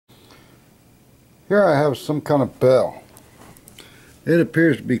Here I have some kind of bell. It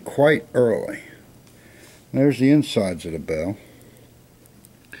appears to be quite early. There's the insides of the bell.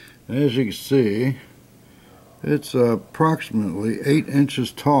 And as you can see, it's approximately 8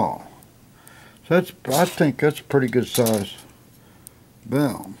 inches tall. So I think that's a pretty good size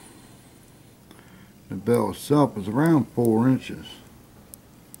bell. The bell itself is around 4 inches.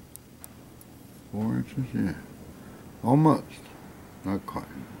 4 inches, yeah. Almost. Not quite.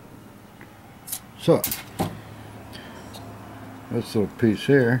 So, this little piece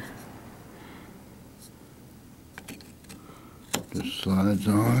here just slides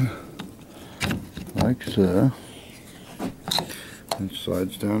on like so. And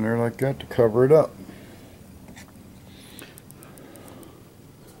slides down there like that to cover it up.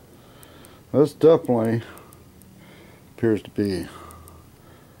 This definitely appears to be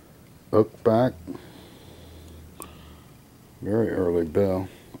oak back. Very early bell.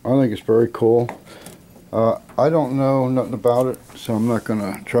 I think it's very cool. I don't know nothing about it, so I'm not going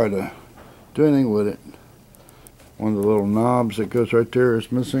to try to do anything with it. One of the little knobs that goes right there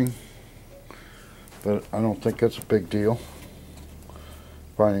is missing, but I don't think that's a big deal.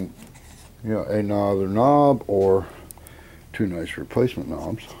 Finding, another knob or 2 nice replacement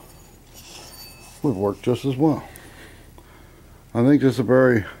knobs would work just as well. I think this is a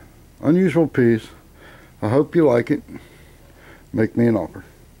very unusual piece. I hope you like it. Make me an offer.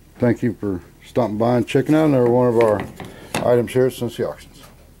 Thank you for stopping by and checking out another one of our items here at Cincy Auction.